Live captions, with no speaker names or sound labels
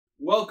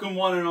Welcome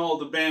one and all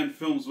to Banned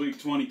Films Week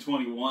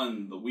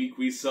 2021, the week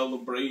we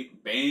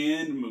celebrate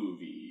banned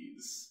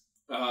movies.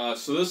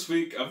 So this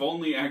week I've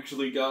only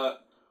actually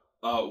got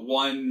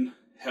one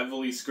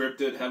heavily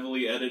scripted,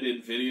 heavily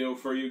edited video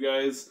for you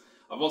guys.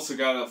 I've also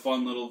got a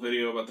fun little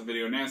video about the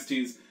Video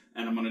Nasties,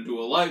 and I'm going to do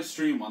a live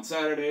stream on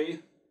Saturday.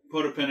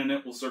 Put a pin in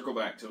it, we'll circle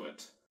back to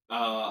it.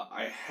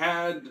 I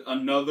had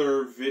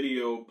another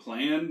video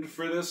planned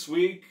for this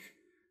week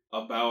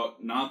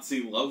about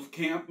Nazi love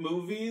camp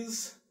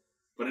movies,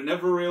 but it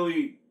never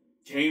really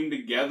came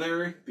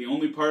together. The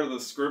only part of the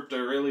script I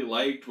really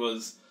liked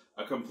was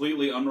a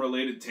completely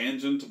unrelated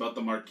tangent about the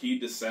Marquis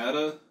de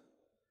Sade.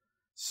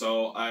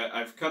 So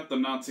I've cut the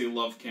Nazi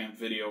love camp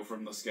video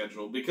from the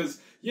schedule because,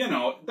 you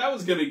know, that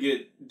was gonna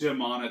get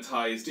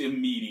demonetized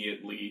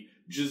immediately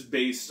just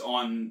based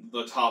on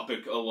the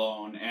topic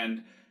alone,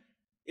 and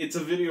it's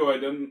a video I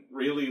didn't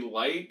really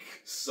like,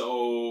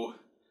 so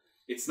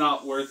it's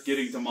not worth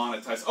getting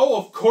demonetized. Oh,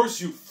 of course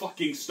you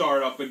fucking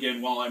start up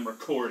again while I'm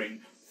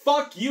recording.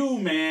 Fuck you,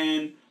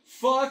 man.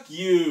 Fuck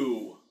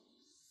you.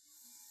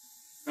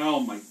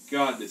 Oh my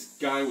god, this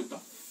guy with the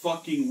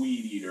fucking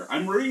weed eater.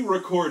 I'm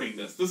re-recording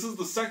this. This is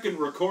the second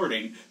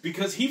recording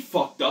because he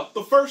fucked up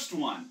the first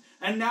one.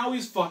 And now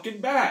he's fucking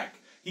back.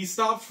 He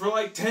stopped for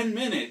like 10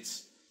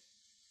 minutes.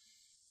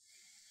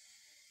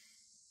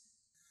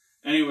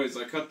 Anyways,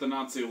 I cut the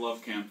Nazi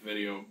love camp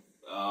video.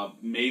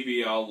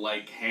 Maybe I'll,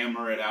 like,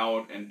 hammer it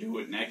out and do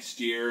it next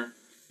year,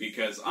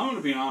 because I'm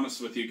gonna be honest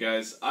with you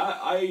guys,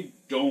 I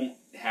don't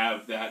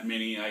have that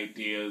many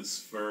ideas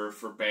for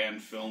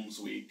Banned Films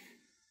Week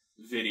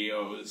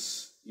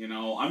videos. You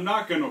know, I'm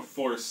not gonna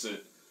force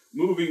it.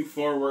 Moving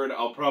forward,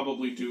 I'll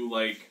probably do,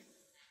 like,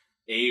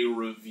 a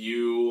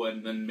review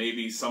and then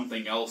maybe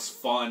something else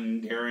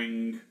fun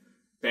during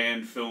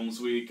Banned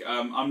Films Week.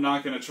 I'm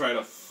not gonna try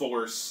to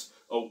force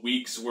a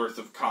week's worth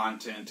of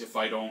content if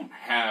I don't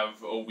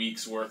have a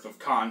week's worth of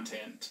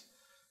content.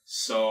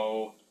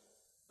 So,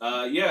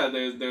 yeah,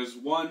 there's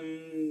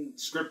one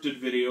scripted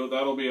video,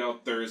 that'll be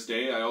out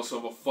Thursday. I also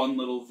have a fun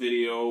little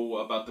video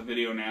about the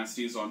Video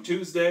Nasties on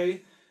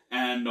Tuesday,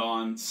 and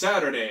on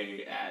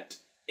Saturday at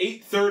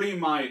 8:30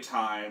 my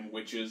time,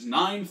 which is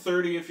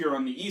 9:30 if you're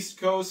on the East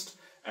Coast,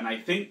 and I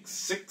think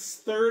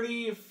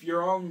 6:30 if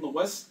you're on the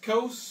West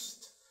Coast.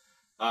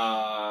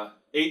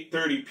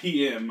 8:30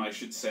 p.m., I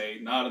should say,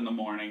 not in the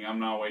morning. I'm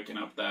not waking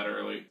up that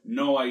early.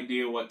 No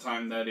idea what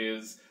time that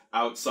is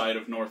outside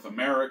of North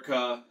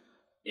America.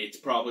 It's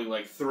probably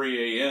like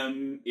 3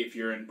 a.m. if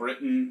you're in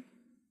Britain.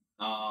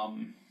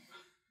 And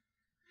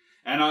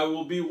I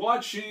will be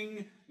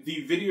watching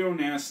the Video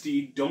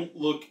Nasty Don't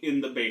Look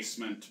in the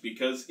Basement,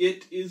 because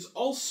it is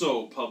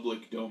also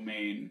public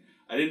domain.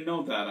 I didn't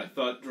know that. I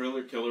thought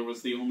Driller Killer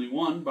was the only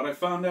one, but I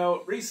found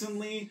out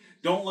recently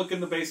Don't Look in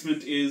the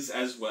Basement is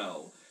as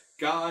well.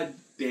 God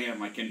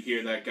damn, I can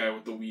hear that guy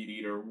with the weed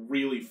eater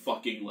really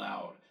fucking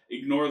loud.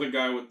 Ignore the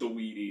guy with the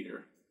weed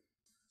eater.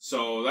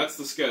 So that's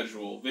the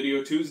schedule.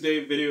 Video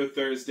Tuesday, video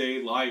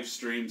Thursday, live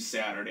stream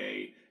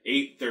Saturday,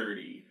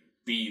 8:30.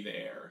 Be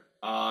there.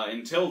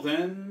 Until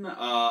then,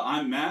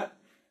 I'm Matt.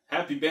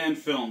 Happy Banned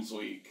Films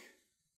Week.